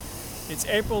It's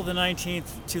April the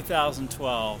 19th,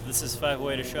 2012. This is Five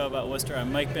Way to Show about Worcester. I'm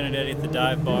Mike Benedetti at the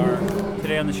Dive Bar.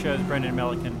 Today on the show is Brendan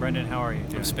Melican. Brendan, how are you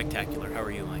doing? I'm spectacular. How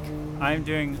are you, Mike? I'm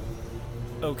doing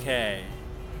okay.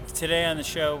 Today on the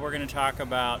show, we're going to talk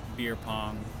about beer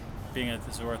pong, being at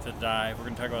the Zorth at Dive. We're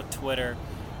going to talk about Twitter.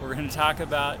 We're going to talk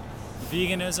about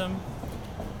veganism.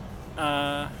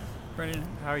 Brendan,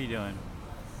 how are you doing?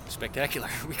 Spectacular.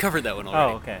 We covered that one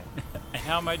already. Oh, okay. And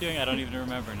how am I doing? I don't even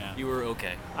remember now. You were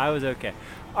okay. I was okay.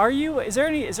 Are you? Is there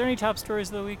any top stories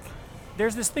of the week?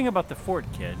 There's this thing about the Fort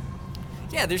kid.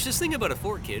 Yeah, there's this thing about a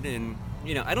Fort kid, and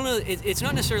I don't know. It's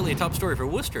not necessarily a top story for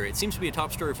Worcester. It seems to be a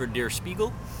top story for Der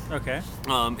Spiegel. Okay.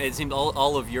 It seems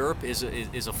all of Europe is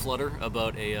a flutter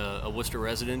about a Worcester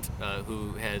resident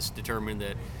who has determined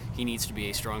that he needs to be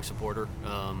a strong supporter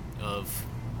of.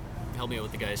 Help me out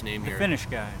with the guy's name here. The Finnish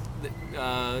guy.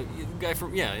 The guy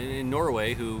from in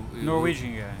Norway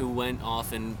Norwegian guy who went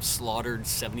off and slaughtered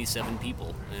 77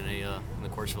 people in the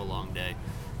course of a long day.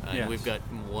 Yes. And we've got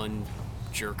one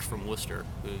jerk from Worcester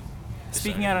who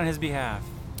speaking out on his behalf.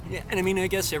 Yeah, and I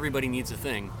guess everybody needs a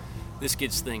thing. This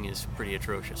kid's thing is pretty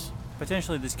atrocious.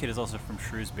 Potentially, this kid is also from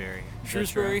Shrewsbury.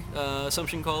 Shrewsbury,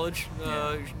 Assumption College,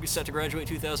 set to graduate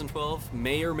 2012.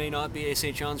 May or may not be a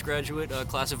St. John's graduate,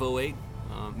 class of 08.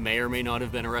 May or may not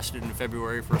have been arrested in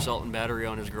February for assault and battery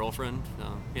on his girlfriend.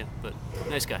 But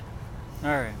nice guy. All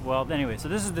right. Well, anyway, so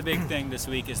this is the big thing this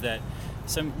week is that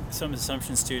some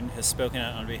Assumption student has spoken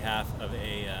out on behalf of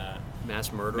a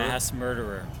mass murderer. Mass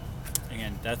murderer.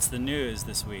 Again, that's the news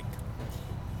this week.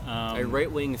 A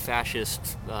right-wing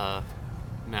fascist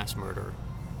mass murderer.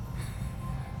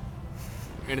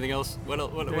 Anything else?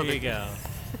 There you go.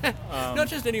 Not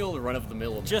just any old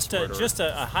run-of-the-mill just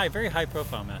a very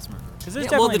high-profile mass murderer.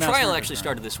 The trial actually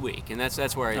started this week, and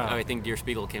that's where I think Der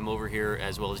Spiegel came over here,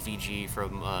 as well as VG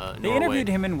from Norway. They interviewed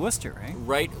him in Worcester, right?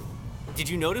 Right. Did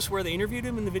you notice where they interviewed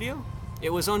him in the video?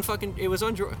 It was on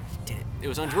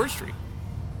George Street.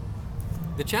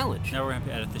 The challenge. Now we're going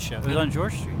to edit the show. It was on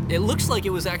George Street. It looks like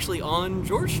it was actually on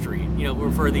George Street.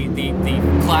 For the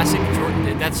classic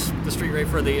George. That's the street right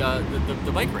for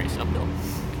the bike race uphill.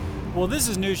 Well, this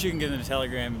is news you can get in the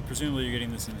Telegram, and presumably you're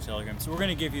getting this in the Telegram. So we're going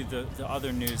to give you the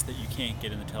other news that you can't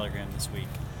get in the Telegram this week,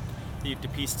 that you have to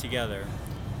piece together.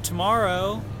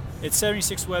 Tomorrow, at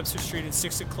 76 Webster Street at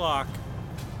 6 o'clock,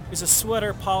 is a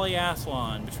sweater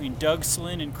polyathlon between Doug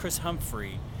Slynn and Chris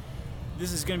Humphrey.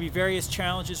 This is going to be various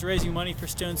challenges raising money for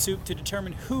Stone Soup to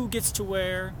determine who gets to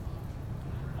wear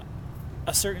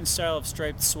a certain style of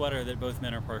striped sweater that both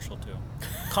men are partial to.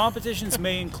 Competitions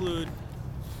may include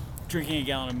drinking a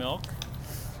gallon of milk,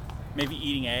 maybe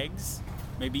eating eggs,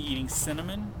 maybe eating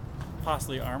cinnamon,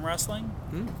 possibly arm wrestling,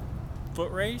 foot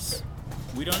race.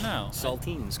 We don't know.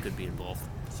 Saltines could be involved.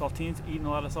 Saltines, eating a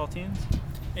lot of saltines.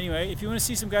 Anyway, if you want to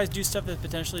see some guys do stuff that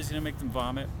potentially is going to make them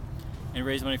vomit and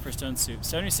raise money for Stone Soup,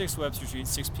 76 Webster Street,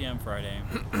 6 p.m. Friday,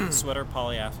 sweater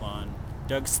polyathlon,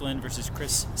 Doug Slynn versus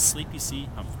Chris Sleepy C.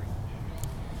 Humphrey.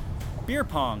 Beer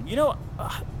pong.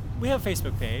 We have a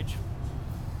Facebook page.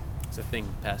 It's a thing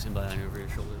passing by on over your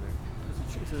shoulder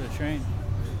there. This is a train.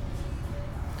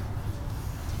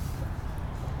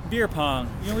 Beer pong.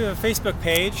 We have a Facebook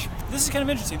page. This is kind of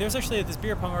interesting. There's actually this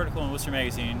beer pong article in Worcester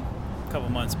Magazine a couple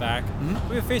months back. Mm-hmm.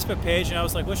 We have a Facebook page, and I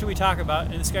was like, what should we talk about?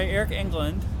 And this guy, Eric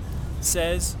England,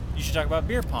 says, you should talk about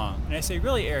beer pong. And I say,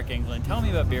 really, Eric England, tell me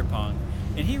about beer pong.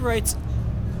 And he writes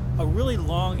a really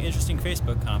long, interesting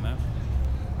Facebook comment.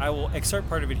 I will excerpt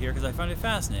part of it here because I found it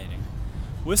fascinating.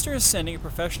 Worcester is sending a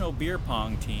professional beer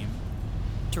pong team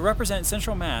to represent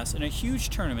Central Mass in a huge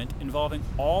tournament involving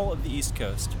all of the East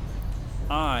Coast.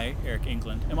 I, Eric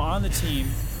England, am on the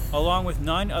team along with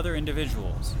 9 other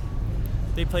individuals.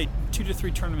 They play 2 to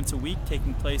 3 tournaments a week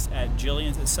taking place at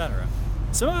Jillian's, etc.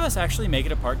 Some of us actually make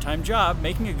it a part-time job,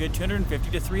 making a good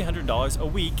 $250 to $300 a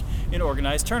week in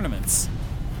organized tournaments.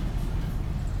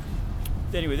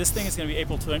 Anyway, this thing is going to be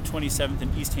April 27th in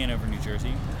East Hanover, New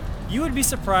Jersey. You would be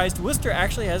surprised, Worcester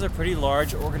actually has a pretty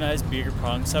large organized beer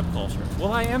pong subculture.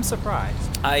 Well, I am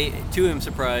surprised. I, too, am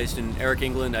surprised, and Eric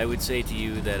England, I would say to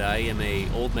you that I am an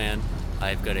old man.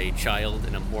 I've got a child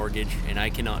and a mortgage, and I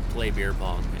cannot play beer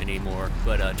pong anymore.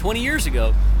 But 20 years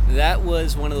ago, that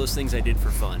was one of those things I did for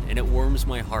fun, and it warms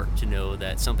my heart to know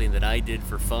that something that I did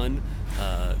for fun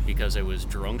because I was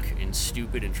drunk and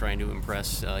stupid and trying to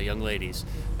impress young ladies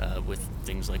with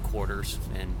things like quarters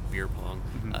and beer pong,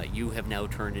 you have now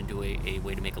turned into a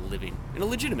way to make a living, and a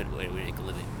legitimate way to make a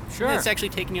living. Sure. And it's actually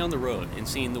taking you on the road and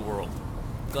seeing the world.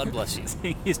 God bless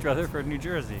you. East Rutherford, New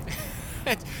Jersey.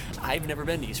 I've never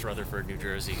been to East Rutherford, New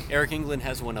Jersey. Eric England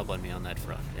has one up on me on that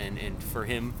front, and for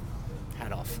him,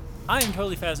 hat off. I am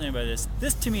totally fascinated by this.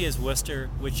 This to me is Worcester,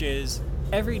 which is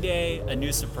every day a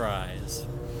new surprise.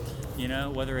 You know,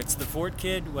 whether it's the Fort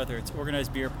Kid, whether it's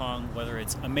organized beer pong, whether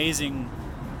it's amazing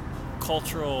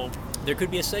cultural, there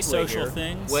could be a segue social here,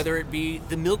 things. Whether it be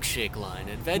the milkshake line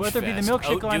at VegFest, Whether it be the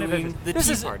milkshake line at outdoing VegFest. the This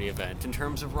Tea is- Party event in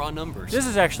terms of raw numbers. This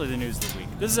is actually the news of the week.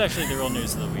 This is actually the real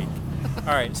news of the week.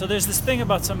 All right, so there's this thing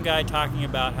about some guy talking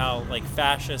about how like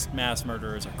fascist mass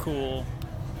murderers are cool.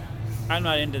 I'm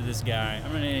not into this guy.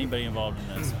 I'm not into anybody involved in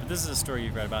this. But this is a story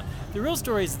you've read about. The real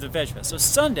story is the VegFest. So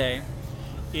Sunday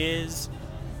is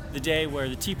the day where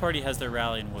the Tea Party has their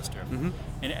rally in Worcester. Mm-hmm.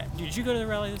 And did you go to the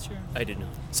rally this year? I did not.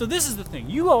 So this is the thing.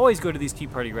 You always go to these Tea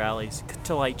Party rallies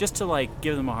to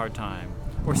give them a hard time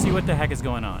or see what the heck is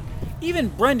going on. Even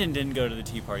Brendan didn't go to the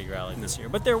Tea Party rally this year,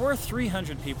 but there were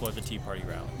 300 people at the Tea Party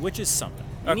rally, which is something.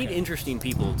 You need interesting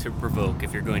people to provoke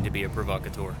if you're going to be a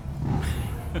provocateur.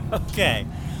 Okay.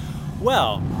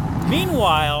 Well,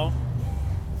 meanwhile,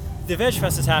 the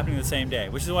VegFest is happening the same day,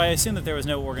 which is why I assume that there was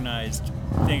no organized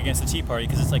thing against the Tea Party,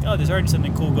 because it's like, oh, there's already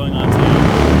something cool going on today.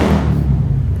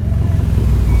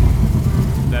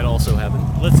 That also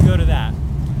happened. Let's go to that.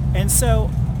 And so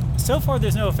far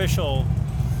there's no official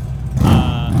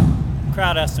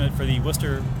crowd estimate for the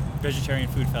Worcester Vegetarian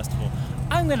Food Festival.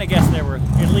 I'm going to guess there were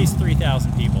at least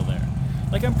 3,000 people there.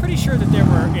 Like, I'm pretty sure that there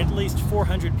were at least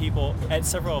 400 people at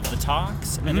several of the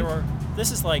talks, and this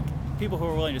is like people who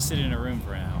are willing to sit in a room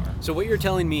for an hour. So what you're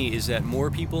telling me is that more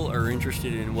people are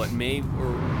interested in what may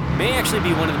actually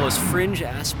be one of the most fringe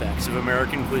aspects of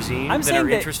American cuisine that are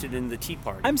interested in the Tea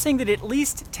Party. I'm saying that at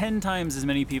least 10 times as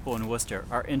many people in Worcester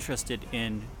are interested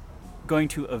in going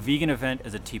to a vegan event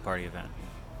as a Tea Party event.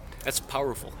 That's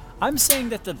powerful. I'm saying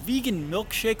that the vegan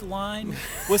milkshake line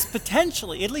was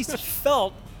potentially, at least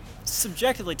felt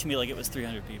subjectively to me like it was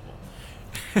 300 people.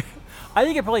 I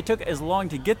think it probably took as long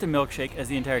to get the milkshake as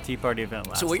the entire Tea Party event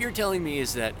lasted. So what you're telling me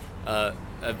is that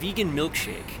a vegan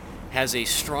milkshake has a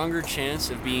stronger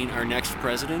chance of being our next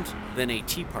president than a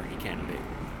Tea Party candidate.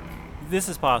 This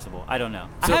is possible. I don't know.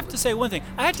 So- I have to say one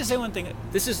thing.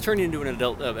 This is turning into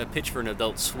a pitch for an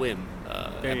Adult Swim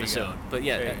There you episode. go. But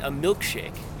yeah, There you a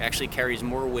milkshake actually carries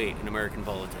more weight in American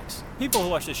politics. People who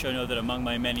watch this show know that among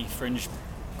my many fringe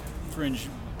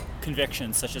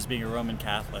convictions, such as being a Roman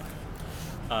Catholic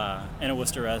and a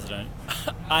Worcester resident,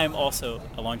 I am also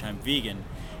a longtime vegan.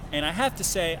 And I have to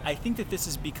say, I think that this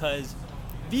is because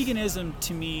veganism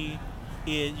to me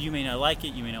is, you may not like it,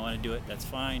 you may not want to do it, that's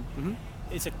fine. Mm-hmm.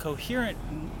 It's a coherent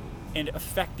and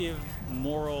effective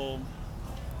moral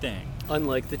thing.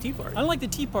 Unlike the Tea Party. Unlike the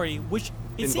Tea Party, which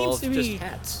it Involves seems to me, just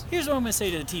hats. here's what I'm going to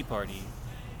say to the Tea Party.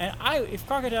 And if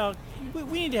Crocodile, we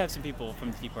need to have some people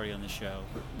from the Tea Party on the show.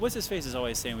 What's his face is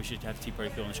always saying we should have Tea Party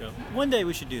people on the show. One day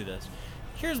we should do this.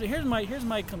 Here's my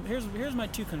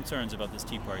two concerns about this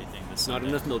Tea Party thing. This Not Sunday.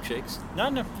 enough milkshakes.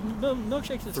 Not enough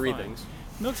milkshakes. Is Three fine. things.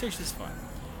 Milkshakes is fine.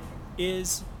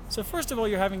 So first of all,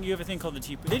 you have a thing called the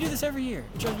Tea Party. They do this every year.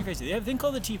 It drives me crazy. They have a thing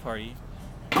called the Tea Party.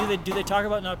 Do they talk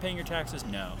about not paying your taxes?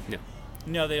 No.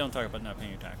 No, they don't talk about not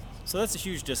paying your taxes. So that's a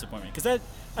huge disappointment because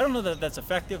I don't know that that's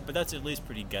effective, but that's at least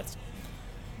pretty gutsy.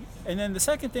 And then the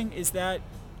second thing is that,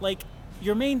 like,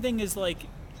 your main thing is like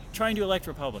trying to elect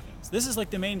Republicans. This is like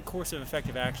the main course of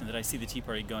effective action that I see the Tea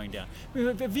Party going down. I mean,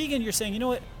 if a vegan, you're saying, you know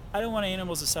what? I don't want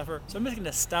animals to suffer, so I'm just going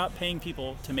to stop paying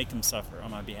people to make them suffer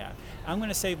on my behalf. I'm going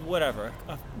to save whatever,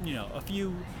 a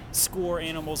few score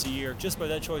animals a year just by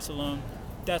that choice alone.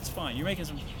 That's fine. You're making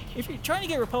some. If you're trying to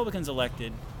get Republicans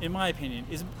elected, in my opinion,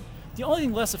 is the only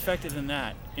thing less effective than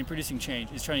that in producing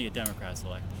change is trying to get Democrats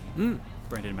elected.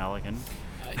 Brendan Maligan,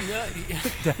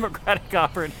 Democratic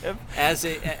operative. As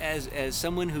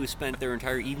someone who spent their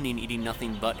entire evening eating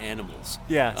nothing but animals,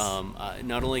 Yes.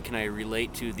 Not only can I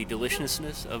relate to the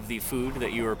deliciousness of the food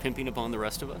that you are pimping upon the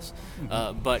rest of us,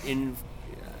 but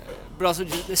also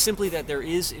just simply that there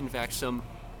is in fact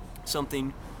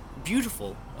something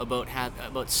beautiful about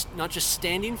not just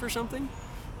standing for something,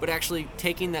 but actually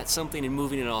taking that something and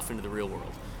moving it off into the real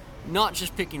world. Not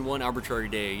just picking one arbitrary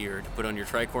day a year to put on your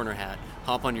tri-corner hat,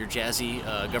 hop on your jazzy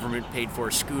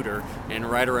government-paid-for scooter, and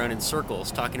ride around in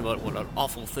circles talking about what an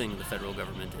awful thing the federal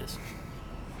government is.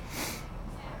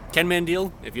 Ken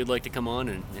Mandiel, if you'd like to come on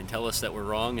and tell us that we're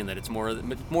wrong and that it's more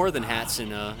than hats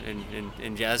and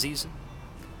jazzies.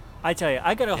 I tell you,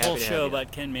 I got a Happy whole to show have you.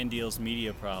 about Ken Mandiel's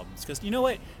media problems. Because you know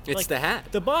what? It's the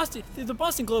hat. The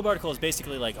Boston Globe article is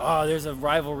basically like, oh, there's a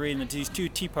rivalry in these two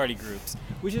Tea Party groups,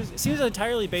 which seems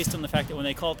entirely based on the fact that when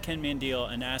they called Ken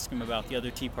Mandiel and asked him about the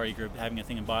other Tea Party group having a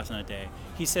thing in Boston that day,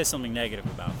 he says something negative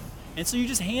about them. And so you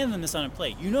just hand them this on a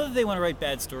plate. You know that they want to write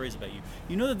bad stories about you.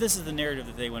 You know that this is the narrative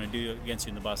that they want to do against you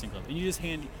in the Boston Globe. And you just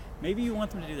hand Maybe you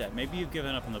want them to do that. Maybe you've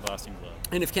given up on the Boston Globe.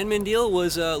 And if Ken Mandiel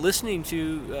was listening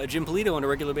to Jim Polito on a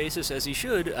regular basis, as he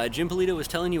should, Jim Polito was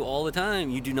telling you all the time,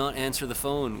 you do not answer the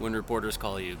phone when reporters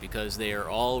call you, because they are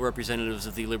all representatives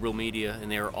of the liberal media,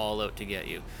 and they are all out to get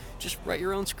you. Just write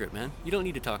your own script, man. You don't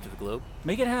need to talk to the Globe.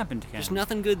 Make it happen, Ken. There's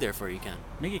nothing good there for you, Ken.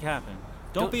 Make it happen.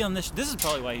 Don't be on this. This is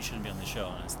probably why you shouldn't be on the show,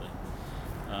 honestly.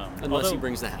 Unless he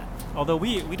brings the hat. Although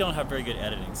we don't have very good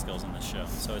editing skills on this show,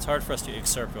 so it's hard for us to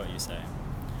excerpt what you say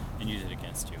and use it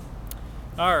against you.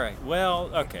 All right. Well,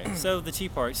 okay. So the Tea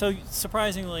Party. So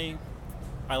surprisingly,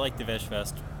 I like the Veg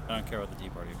Fest. I don't care about the Tea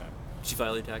Party event. Did you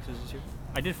file your taxes this year?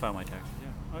 I did file my taxes.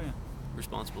 Yeah. Oh yeah.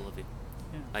 Responsible of you.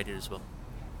 Yeah. I did as well.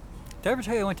 Did I ever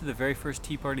tell you I went to the very first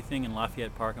Tea Party thing in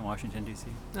Lafayette Park in Washington D.C.?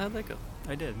 How'd that go?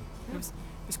 I did. Yeah.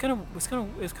 It's kind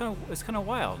of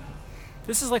wild.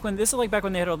 This is like back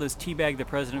when they had all those teabag the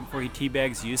president before he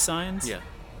teabags you signs. Yeah.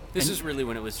 This is really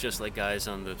when it was just like guys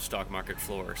on the stock market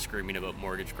floor screaming about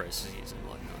mortgage crises and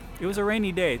whatnot. It was a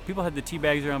rainy day. People had the tea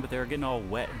bags around, but they were getting all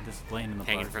wet and just laying in the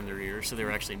hanging park. from their ears, so they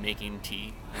were actually making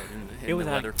tea out in It was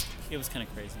the weather. It was kind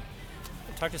of crazy.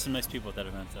 I talked to some nice people at that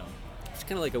event, though. It's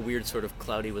kind of like a weird sort of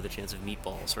cloudy with a chance of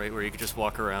meatballs, right? Where you could just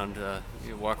walk around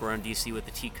DC with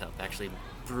a teacup, actually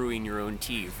brewing your own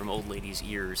tea from old ladies'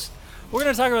 ears. We're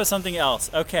going to talk about something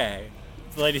else. Okay,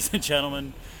 ladies and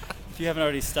gentlemen, if you haven't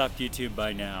already stopped YouTube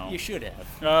by now. You should have.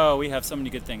 Oh, we have so many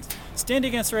good things. Stand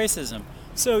Against Racism.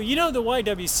 So, you know, the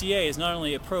YWCA is not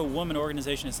only a pro-woman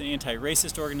organization, it's an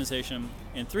anti-racist organization.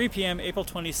 And 3 p.m., April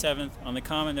 27th, on the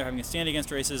Common, they're having a Stand Against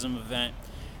Racism event.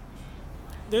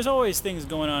 There's always things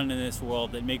going on in this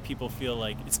world that make people feel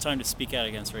like it's time to speak out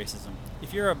against racism.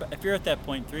 If you're at that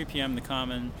point, 3 p.m., the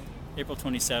Common, April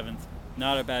 27th,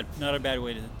 not a bad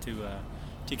way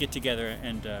to get together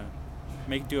and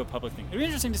do a public thing. It'd be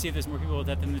interesting to see if there's more people with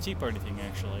that than the Tea Party thing,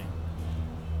 actually.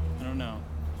 I don't know.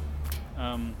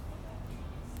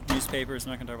 Newspapers, I'm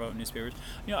not going to talk about newspapers.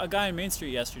 You know, a guy on Main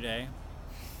Street yesterday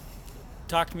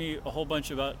talked to me a whole bunch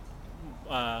about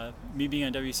me being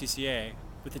on WCCA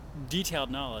with a detailed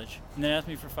knowledge, and then asked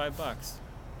me for $5.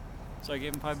 So I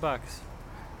gave him $5.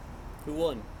 Who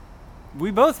won? We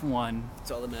both won.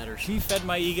 That's all that matters. He fed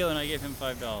my ego, and I gave him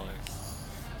 $5.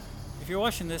 If you're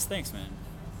watching this, thanks, man.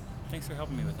 Thanks for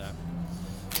helping me with that.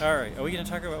 All right, are we going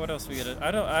to talk about what else we got?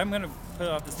 I'm going to put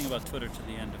off this thing about Twitter to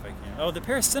the end if I can. Oh, the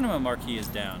Paris Cinema marquee is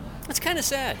down. That's kind of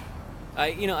sad.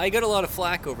 I got a lot of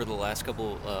flack over the last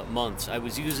couple months. I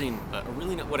was using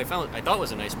what I thought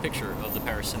was a nice picture of the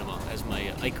Paris Cinema as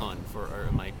my icon for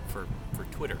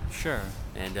Twitter. Sure.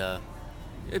 And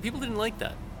people didn't like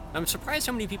that. I'm surprised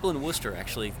how many people in Worcester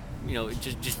actually,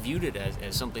 just viewed it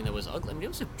as something that was ugly. I mean, it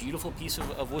was a beautiful piece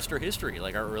of Worcester history,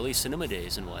 like our early cinema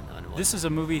days and whatnot. This is a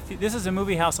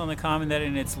movie house on the Common that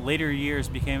in its later years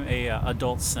became a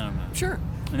adult cinema. Sure.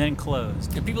 And then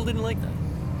closed. And people didn't like that.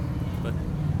 But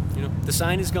the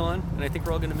sign is gone, and I think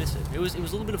we're all going to miss it. It was a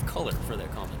little bit of color for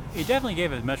that Common. It definitely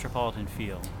gave it a metropolitan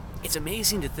feel. It's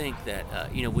amazing to think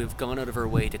that we've gone out of our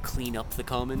way to clean up the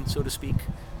Common, so to speak,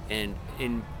 and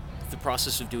in the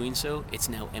process of doing so, it's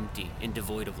now empty and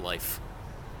devoid of life.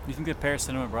 You think the Paris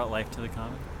Cinema brought life to the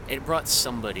Common? It brought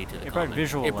somebody to the Common. It brought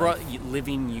visual life. It brought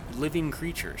living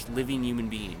creatures, living human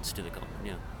beings to the Common,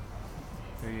 yeah.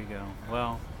 There you go.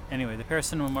 Well, anyway, the Paris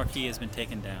Cinema marquee has been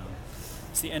taken down.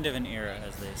 It's the end of an era,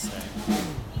 as they say.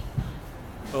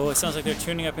 Oh, it sounds like they're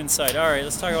tuning up inside. All right,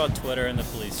 let's talk about Twitter and the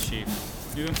police chief.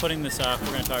 You've been putting this off.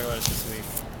 We're going to talk about it this week.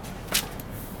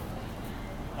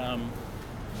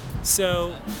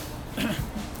 So,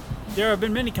 there have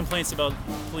been many complaints about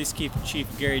Police Chief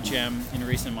Gary Jem in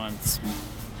recent months.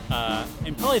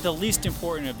 And probably the least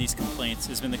important of these complaints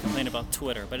has been the complaint about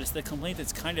Twitter, but it's the complaint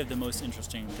that's kind of the most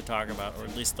interesting to talk about, or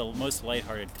at least the most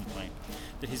lighthearted complaint,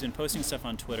 that he's been posting stuff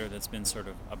on Twitter that's been sort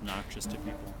of obnoxious to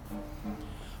people.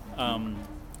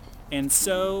 And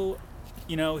so,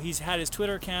 he's had his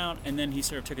Twitter account, and then he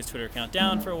sort of took his Twitter account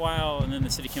down for a while, and then the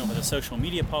city came up with a social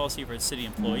media policy for his city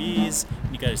employees,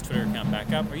 and he got his Twitter account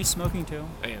back up. Are you smoking too?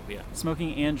 I am, yeah.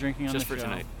 Smoking and drinking on Just the show? for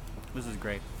tonight. This is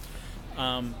great.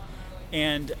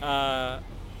 And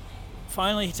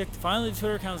finally the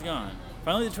Twitter account's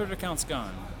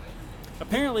gone.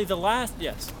 Apparently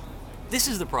yes. This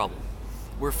is the problem.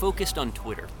 This focused on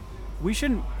Twitter. We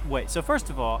shouldn't wait. So first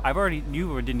of all,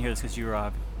 you didn't hear this because you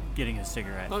were getting a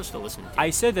cigarette. I was still listening to you. I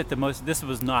said that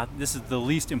this is the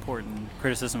least important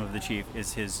criticism of the chief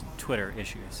is his Twitter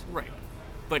issues. Right.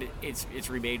 But it's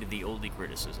remained the only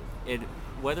criticism.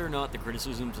 Whether or not the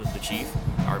criticisms of the chief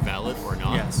are valid or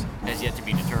not has yet to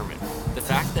be determined. The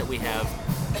fact that we have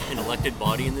an elected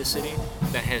body in this city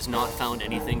that has not found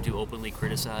anything to openly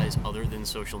criticize other than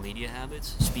social media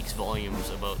habits speaks volumes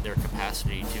about their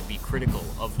capacity to be critical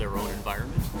of their own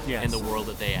environment and the world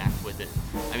that they act within.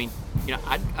 I mean,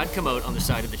 I'd come out on the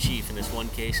side of the chief in this one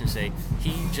case and say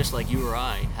he, just like you or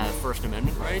I, have First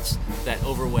Amendment rights that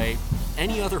overweigh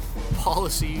any other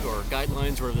policy or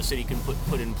guidelines where the city can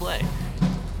put in play.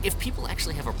 If people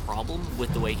actually have a problem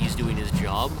with the way he's doing his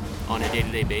job on a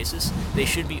day-to-day basis, they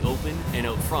should be open and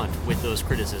out front with those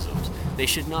criticisms. They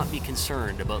should not be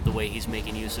concerned about the way he's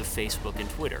making use of Facebook and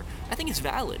Twitter. I think it's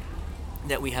valid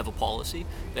that we have a policy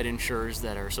that ensures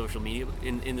that our social media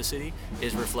in the city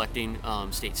is reflecting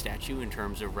state statute in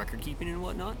terms of record keeping and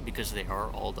whatnot, because they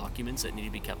are all documents that need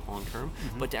to be kept long term.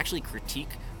 Mm-hmm. But to actually critique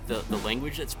the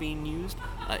language that's being used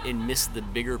and miss the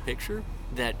bigger picture,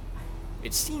 that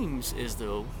it seems as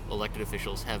though elected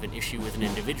officials have an issue with an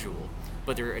individual,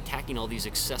 but they're attacking all these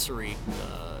accessory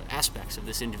aspects of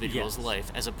this individual's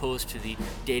life, as opposed to the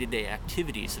day-to-day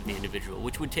activities of the individual,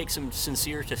 which would take some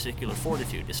sincere testicular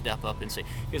fortitude to step up and say,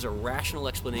 here's a rational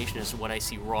explanation as to what I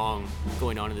see wrong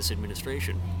going on in this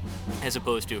administration, as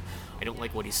opposed to, I don't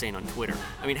like what he's saying on Twitter.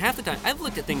 I mean, half the time, I've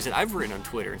looked at things that I've written on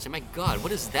Twitter and said, my God,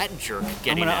 what is that jerk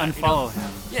getting at? I'm going to unfollow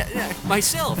him. Yeah,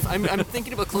 myself. I'm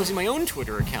thinking about closing my own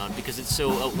Twitter account because it's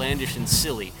so outlandish and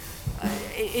silly.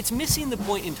 It's missing the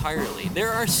point entirely.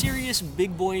 There are serious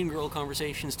big boy and girl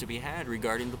conversations to be had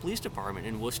regarding the police department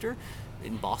in Worcester,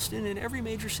 in Boston, in every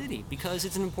major city, because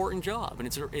it's an important job and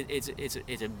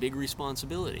it's a big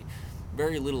responsibility.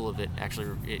 Very little of it actually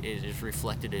is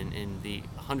reflected in the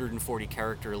 140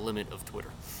 character limit of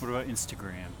Twitter. What about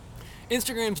Instagram?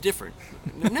 Instagram's different.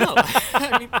 No,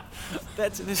 I mean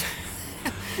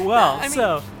Well,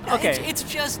 okay. It's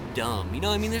just dumb. You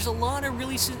know, I mean, there's a lot of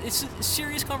really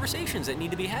serious conversations that need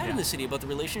to be had in the city about the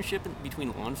relationship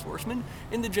between law enforcement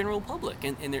and the general public.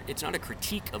 And it's not a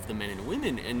critique of the men and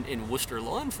women in Worcester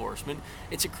law enforcement.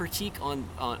 It's a critique on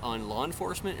law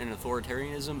enforcement and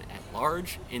authoritarianism at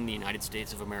large in the United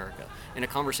States of America. And a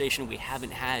conversation we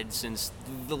haven't had since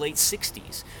the late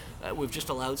 60s. We've just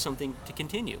allowed something to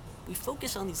continue. We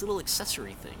focus on these little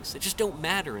accessory things that just don't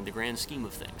matter in the grand scheme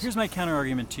of things. Here's my counter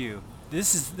argument to you.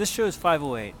 This show is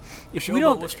 508.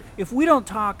 If we don't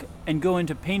talk and go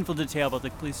into painful detail about the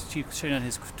police chief shutting down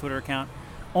his Twitter account,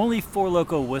 only Four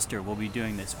Loko Worcester will be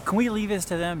doing this. Can we leave this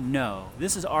to them? No.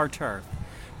 This is our turf.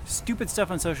 Stupid stuff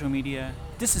on social media.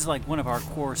 This is like one of our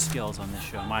core skills on this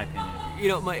show, in my opinion. You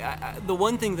know, the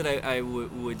one thing that I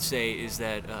would say is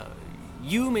that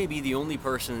you may be the only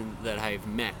person that I've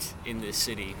met in this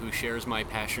city who shares my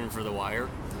passion for The Wire,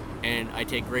 and I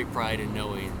take great pride in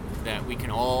knowing that we can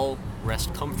all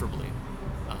rest comfortably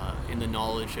in the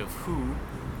knowledge of who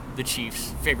the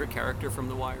chief's favorite character from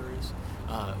The Wire is,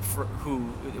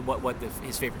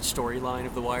 his favorite storyline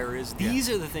of The Wire is. These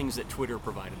are the things that Twitter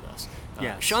provided us.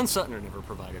 Sean Sutner never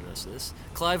provided us this.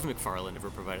 Clive McFarlane never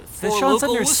provided us. Has Sean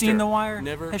Sutner seen The Wire?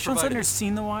 Has Sean Sutner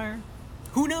seen The Wire?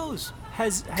 Who knows?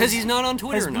 Because he's not on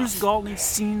Twitter enough. Has Bruce Galtney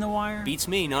seen The Wire? Beats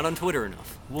me, not on Twitter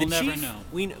enough. We'll never know.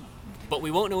 But we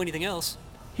won't know anything else.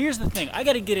 Here's the thing. I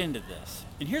got to get into this.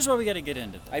 And here's why we got to get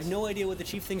into this. I have no idea what the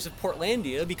chief thinks of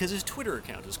Portlandia because his Twitter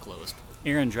account is closed.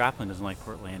 Aaron Draplin doesn't like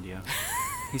Portlandia.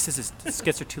 He says his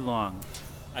skits are too long.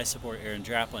 I support Aaron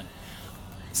Draplin.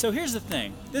 So here's the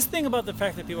thing. This thing about the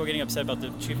fact that people are getting upset about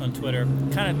the chief on Twitter,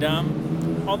 kind of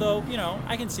dumb. Although, you know,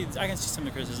 I can see some of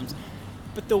the criticisms.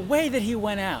 But the way that he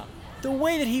went out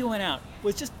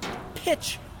was just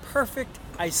pitch perfect.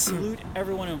 I salute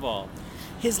everyone involved.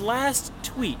 His last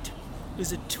tweet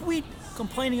was a tweet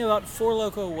complaining about Four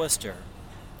Loko Worcester,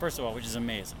 first of all, which is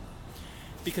amazing.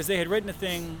 Because they had written a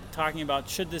thing talking about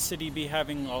should the city be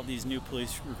having all these new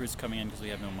police recruits coming in because we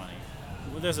have no money.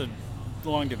 Well, there's a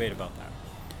long debate about that.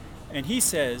 And he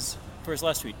says, for his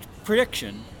last tweet,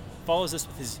 prediction, follows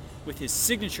this with his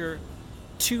signature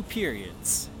 2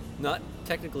 periods. Not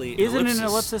technically Is it an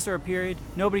ellipsis or a period?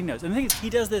 Nobody knows. And the thing is,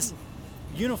 he does this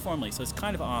uniformly, so it's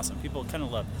kind of awesome. People kind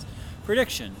of love this.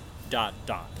 Prediction, ...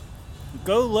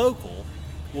 Go local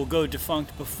will go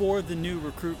defunct before the new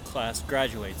recruit class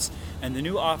graduates, and the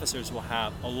new officers will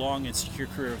have a long and secure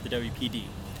career with the WPD.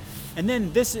 And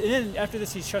then after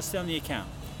this, he shuts down the account.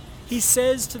 He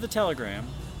says to the Telegram,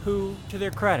 who, to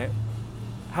their credit,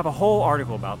 have a whole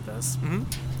article about this,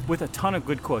 with a ton of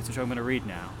good quotes, which I'm going to read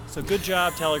now. So good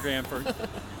job, Telegram, for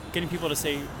getting people to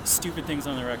say stupid things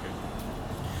on the record.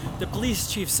 The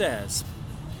police chief says,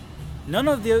 None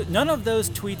of those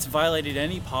tweets violated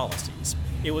any policies.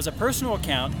 It was a personal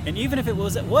account, and even if it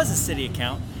was a city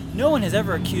account, no one has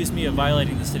ever accused me of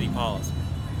violating the city policy.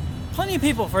 Plenty of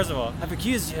people, first of all, have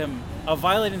accused him of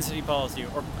violating city policy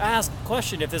or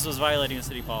questioned if this was violating a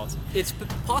city policy. It's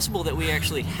possible that we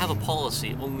actually have a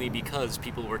policy only because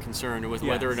people were concerned with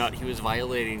whether or not he was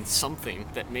violating something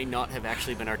that may not have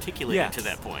actually been articulated to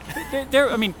that point. There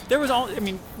was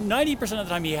 90% of the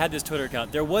time he had this Twitter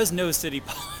account, there was no city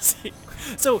policy.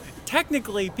 So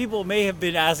technically, people may have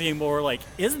been asking more like,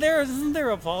 isn't there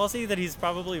a policy that he's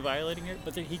probably violating it?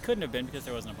 But he couldn't have been because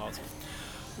there wasn't a policy.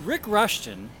 Rick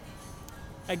Rushton.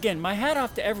 Again, my hat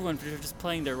off to everyone for just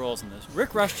playing their roles in this.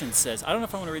 Rick Rushton says, I don't know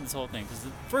if I want to read this whole thing, because the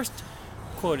first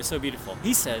quote is so beautiful.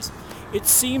 He says, "It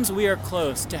seems we are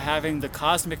close to having the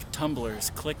cosmic tumblers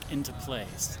click into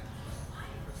place."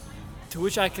 To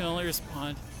which I can only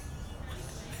respond,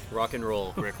 rock and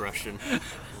roll, Rick Rushton.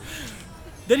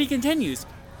 Then he continues,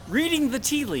 reading the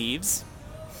tea leaves,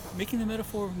 making the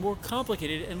metaphor more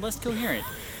complicated and less coherent.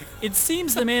 It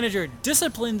seems the manager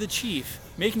disciplined the chief,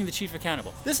 making the chief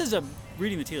accountable. This is a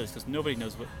reading the tea leaves because nobody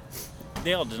knows what.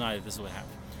 They all deny that this is what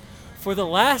happened. For the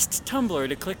last tumbler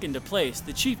to click into place,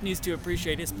 the chief needs to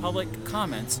appreciate his public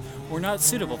comments were not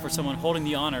suitable for someone holding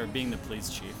the honor of being the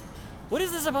police chief. What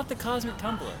is this about the cosmic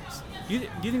tumblers? Do you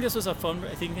think this was a phone?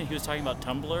 I think he was talking about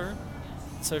Tumblr,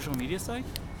 social media site.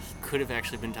 Could have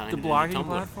actually been tying the it blogging into Tumblr.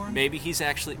 platform.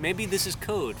 Maybe this is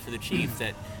code for the chief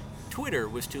that Twitter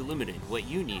was too limited. What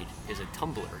you need is a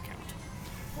Tumblr account.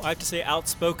 Well, I have to say,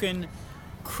 outspoken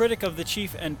critic of the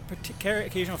chief and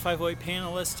occasional 508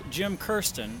 panelist Jim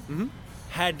Kirsten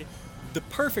had the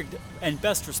perfect and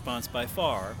best response by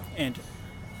far, and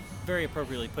very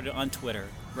appropriately put it on Twitter,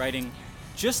 writing,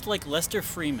 "Just like Lester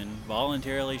Freeman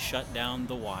voluntarily shut down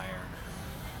The Wire."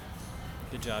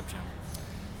 Good job, Jim.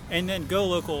 And then Go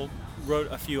Local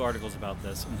wrote a few articles about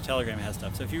this, and the Telegram has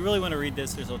stuff. So if you really want to read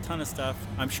this, there's a ton of stuff.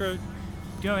 I'm sure. Do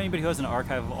you know anybody who has an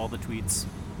archive of all the tweets?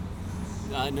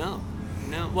 No.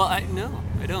 Well, I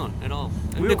don't at all.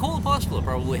 Nicole Apostolo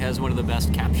probably has one of the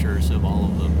best captures of all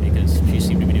of them because she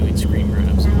seemed to be doing screen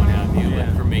grabs and what have you,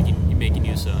 Yeah. for making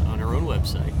use on her own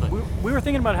website. But we were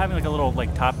thinking about having like a little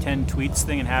like top 10 tweets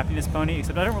thing in Happiness Pony,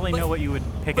 except I don't really know what you would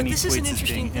pick in each tweet. But this is an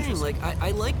interesting thing. Like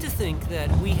I like to think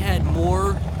that we had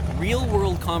more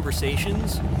real-world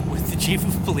conversations with the chief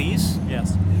of police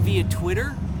via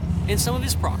Twitter and some of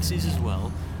his proxies as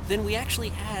well than we actually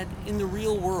had in the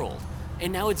real world.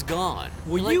 And now it's gone.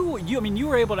 Well, you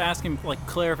were able to ask him like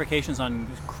clarifications on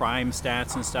crime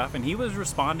stats and stuff, and he was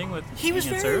responding with. He was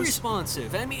very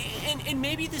responsive. I mean, and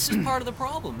maybe this is part of the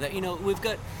problem that we've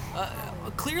got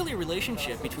clearly a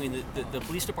relationship between the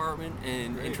police department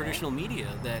and traditional media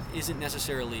that isn't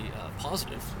necessarily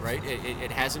positive, right?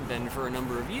 It hasn't been for a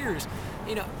number of years.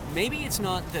 Maybe it's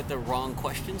not that the wrong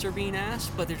questions are being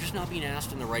asked, but they're just not being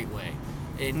asked in the right way.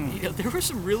 And there was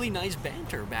some really nice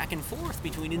banter back and forth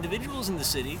between individuals in the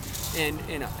city and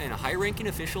a high-ranking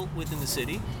official within the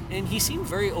city, and he seemed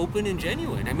very open and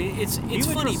genuine. I mean, it's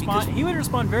funny because he would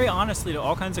respond very honestly to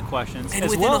all kinds of questions, and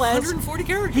as within well 140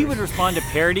 characters. He would respond to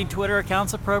parodied Twitter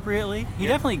accounts appropriately. He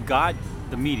definitely got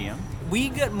the medium. We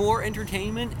got more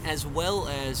entertainment as well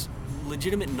as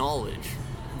legitimate knowledge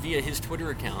via his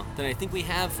Twitter account than I think we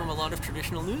have from a lot of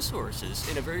traditional news sources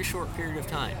in a very short period of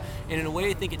time. And in a way,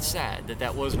 I think it's sad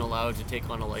that wasn't allowed to take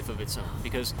on a life of its own,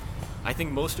 because I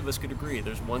think most of us could agree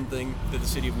there's one thing that the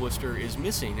city of Worcester is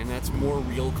missing, and that's more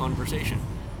real conversation.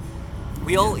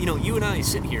 We all, you and I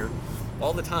sit here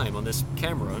all the time on this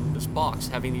camera, on this box,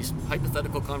 having these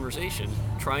hypothetical conversations,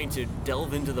 trying to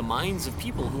delve into the minds of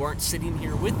people who aren't sitting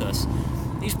here with us.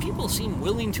 These people seem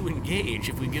willing to engage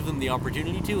if we give them the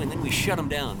opportunity to, and then we shut them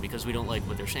down because we don't like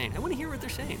what they're saying. I want to hear what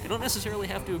they're saying. I don't necessarily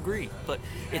have to agree, but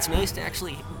it's nice to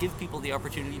actually give people the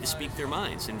opportunity to speak their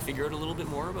minds and figure out a little bit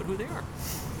more about who they are.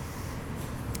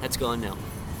 That's gone now.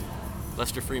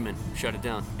 Lester Freeman, shut it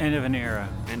down. End of an era.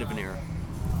 End of an era.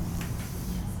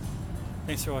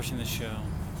 Thanks for watching the show.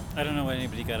 I don't know what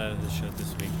anybody got out of the show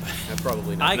this week.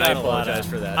 Probably not. I apologize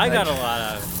for that. I got a lot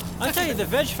out of it. I'll tell you, the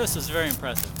Veg Fest was very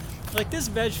impressive. Like, this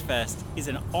Veg Fest is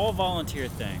an all-volunteer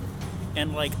thing.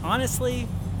 And, like, honestly,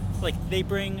 like, they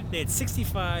had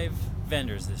 65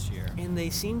 vendors this year. And they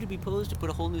seem to be posed to put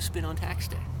a whole new spin on tax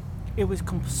day. It was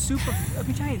super, let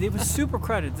me tell you, it was super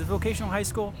crowded. The vocational high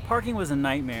school, parking was a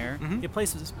nightmare. The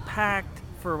place was packed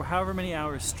for however many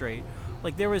hours straight.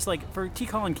 Like, there was, like, for T.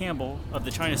 Colin Campbell of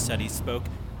the China Studies spoke,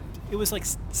 it was like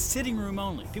sitting room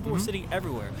only. People were sitting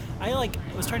everywhere. I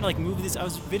was trying to move this. I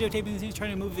was videotaping these things,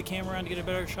 trying to move the camera around to get a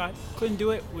better shot. Couldn't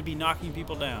do it. Would be knocking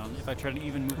people down if I tried to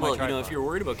even move my tripod. Well, if you're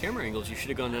worried about camera angles, you should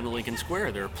have gone down to Lincoln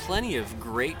Square. There are plenty of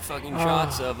great fucking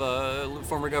shots of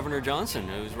former Governor Johnson,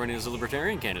 who's running as a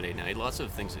Libertarian candidate now. He had lots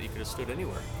of things that you could have stood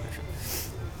anywhere.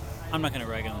 I'm not going to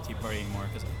rag on the Tea Party anymore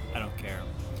because I don't care.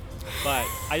 But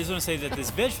I just want to say that this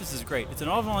Veg Fest is great. It's an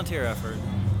all-volunteer effort.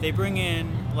 They bring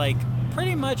in, like,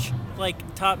 pretty much, like,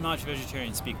 top-notch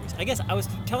vegetarian speakers. I guess I was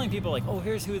telling people, like, oh,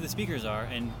 here's who the speakers are,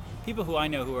 and people who I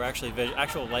know who are actually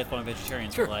actual lifelong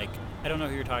vegetarians Sure. were like, I don't know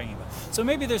who you're talking about. So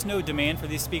maybe there's no demand for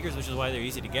these speakers, which is why they're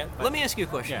easy to get. Let me ask you a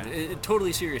question, Yeah. a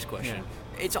totally serious question.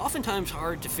 It's oftentimes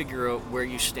hard to figure out where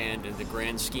you stand in the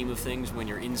grand scheme of things when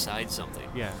you're inside something.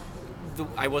 Yeah.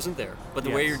 I wasn't there, but the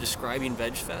way Yes. you're describing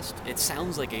Veg Fest, it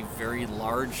sounds like a very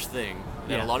large thing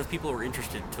that Yeah. a lot of people were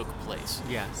interested took place.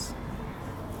 Yes.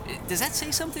 Does that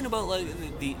say something about like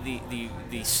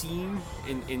the scene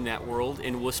in that world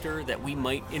in Worcester that we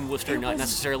might in Worcester It not was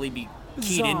necessarily be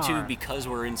keyed into bizarre. because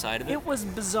we're inside of it? It was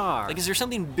bizarre. Like, is there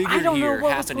something bigger I don't know here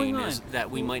what was happening going on.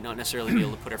 that we might not necessarily be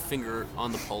able to put our finger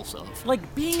on the pulse of?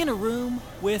 Like being in a room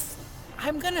with,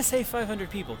 I'm going to say 500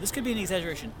 people. This could be an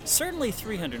exaggeration. Certainly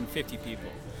 350 people.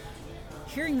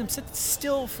 Hearing them sit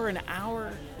still for an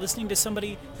hour, listening to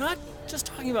somebody not just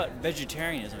talking about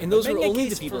vegetarianism, And but those were making a only the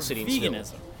case people for sitting veganism.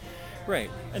 still.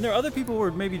 Right. And there are other people who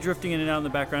were maybe drifting in and out in the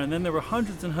background, and then there were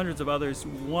hundreds and hundreds of others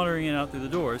wandering in and out through the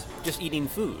doors. Just eating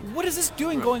food. What is this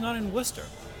doing Right. going on in Worcester?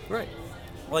 Right.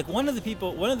 Like one of the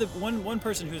people, one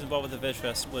person who's involved with the Veg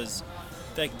Fest was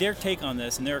like their take on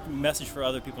this and their message for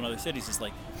other people in other cities is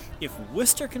like, if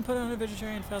Worcester can put on a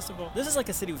vegetarian festival, this is like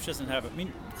a city which doesn't have it. I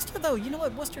mean, Worcester though, you know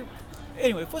what, Worcester.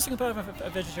 Anyway, if Worcester can put on a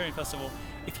vegetarian festival,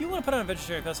 if you want to put on a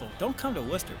vegetarian festival, don't come to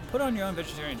Worcester. Put on your own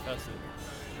vegetarian festival,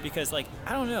 because like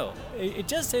I don't know, it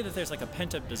does say that there's like a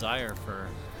pent up desire for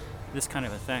this kind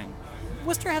of a thing.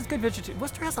 Worcester has good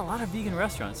Worcester has a lot of vegan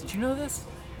restaurants. Did you know this?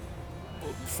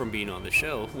 From being on the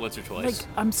show once or twice. Like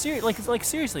I'm serious. Like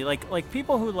seriously. Like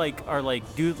people who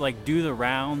do the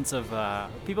rounds of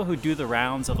people who do the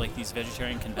rounds of like these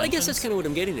vegetarian conventions. Well, I guess that's kind of what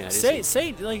I'm getting at.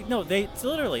 Say like no. They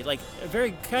literally like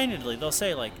very candidly they'll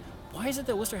say like, why is it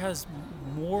that Worcester has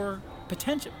more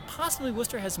potential? Possibly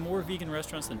Worcester has more vegan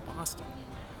restaurants than Boston.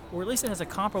 Or at least it has a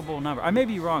comparable number. I may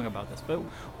be wrong about this, but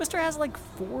Worcester has like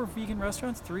 3 vegan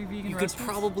restaurants. You could restaurants.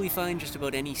 probably find just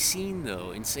about any scene,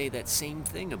 though, and say that same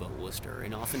thing about Worcester.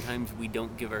 And oftentimes we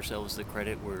don't give ourselves the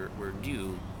credit we're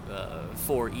due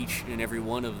for each and every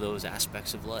one of those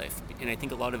aspects of life. And I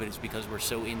think a lot of it is because we're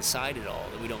so inside it all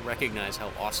that we don't recognize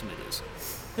how awesome it is.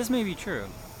 This may be true.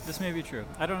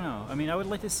 I don't know. I mean, I would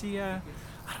like to see.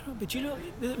 I don't know, but you know,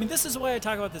 I mean, this is why I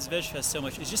talk about this Veg Fest so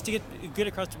much. Is just to get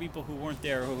across to people who weren't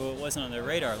there, who it wasn't on their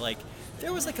radar. Like,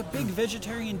 there was like a big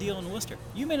vegetarian deal in Worcester.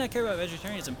 You may not care about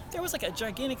vegetarianism. There was like a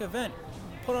gigantic event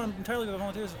put on entirely by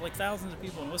volunteers with like thousands of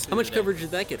people in Worcester. How much today. coverage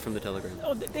did that get from the Telegram?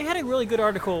 Oh, they had a really good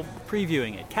article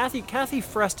previewing it. Kathy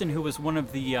Freston, who was one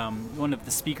of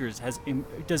the speakers,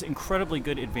 does incredibly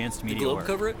good advanced media Did Globe work.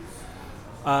 cover it?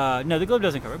 No, the Globe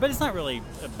doesn't cover it, but it's not really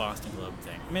a Boston Globe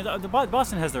thing. I mean, the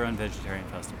Boston has their own vegetarian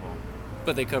festival.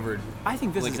 But they covered. I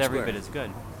think this Lincoln is every Square. bit as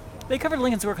good. They covered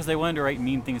Lincoln Square because they wanted to write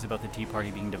mean things about the Tea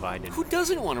Party being divided. Who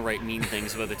doesn't want to write mean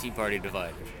things about the Tea Party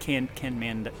divided? Ken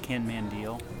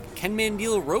Mandiel. Ken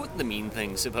Mandiel wrote the mean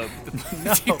things about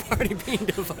the Tea Party being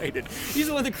divided. He's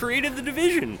the one that created the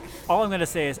division. All I'm going to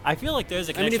say is I feel like there's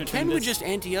a I mean, connection if Ken between would this- just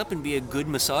ante up and be a good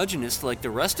misogynist like the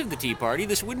rest of the Tea Party,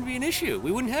 this wouldn't be an issue.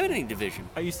 We wouldn't have any division.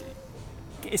 Are you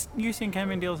saying Ken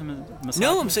Mandiel is a misogynist?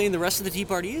 No, I'm saying the rest of the Tea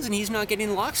Party is, and he's not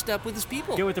getting lockstep with his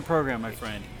people. Get with the program, my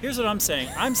friend. Here's what I'm saying.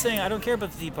 I'm saying I don't care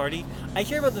about the Tea Party. I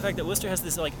care about the fact that Worcester has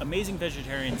this like amazing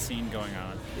vegetarian scene going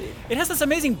on. It has this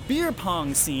amazing beer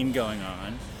pong scene going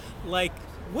on. Like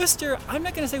Worcester, I'm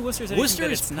not going to say Worcester's anything Worcester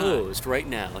that is it's not. posed right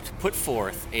now to put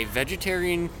forth a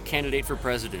vegetarian candidate for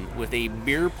president with a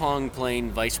beer pong playing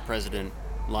vice president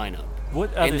lineup. What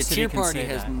And other the city Tea can Party say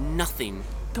has that? nothing.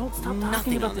 Don't stop talking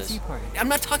Nothing about on the this. Tea Party. I'm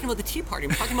not talking about the Tea Party.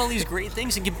 I'm talking about all these great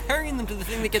things and comparing them to the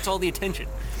thing that gets all the attention.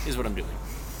 Is what I'm doing.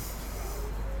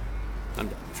 I'm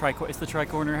done. It's the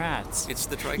tri-corner hats. It's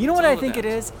the tri. You know it's what all I of think that.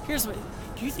 it is? Here's the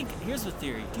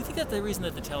theory. Do you think that the reason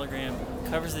that the Telegram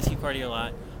covers the Tea Party a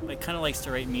lot, like kind of likes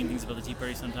to write mean things about the Tea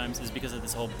Party sometimes, is because of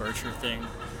this whole Bircher thing?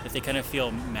 That they kind of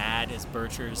feel mad as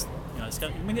Birchers. You know, it's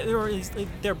kind of, I mean,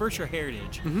 their Bircher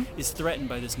heritage is threatened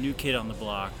by this new kid on the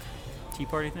block Tea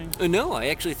Party thing. No, I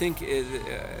actually think.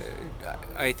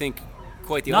 I think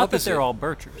quite the Not opposite. that they're all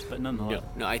Birchers, but nonetheless.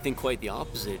 No, I think quite the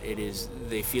opposite. It is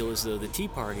they feel as though the Tea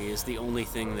Party is the only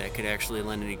thing that could actually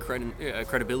lend any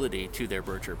credibility to their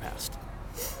Bircher past.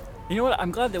 You know what?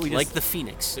 I'm glad that we just... Like the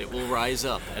phoenix, it will rise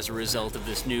up as a result of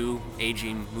this new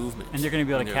aging movement. And they're going to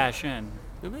be able to And cash in.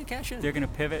 They're going to cash in. They're going to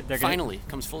pivot. Finally,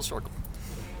 comes full circle.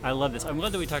 I love this. I'm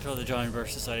glad that we talked about the John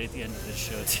Birch Society at the end of this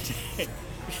show today.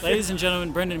 Ladies and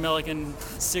gentlemen, Brendan Milliken,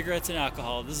 cigarettes and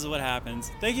alcohol. This is what happens.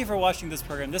 Thank you for watching this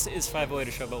program. This is 508,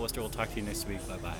 a show about Worcester. We'll talk to you next week. Bye-bye.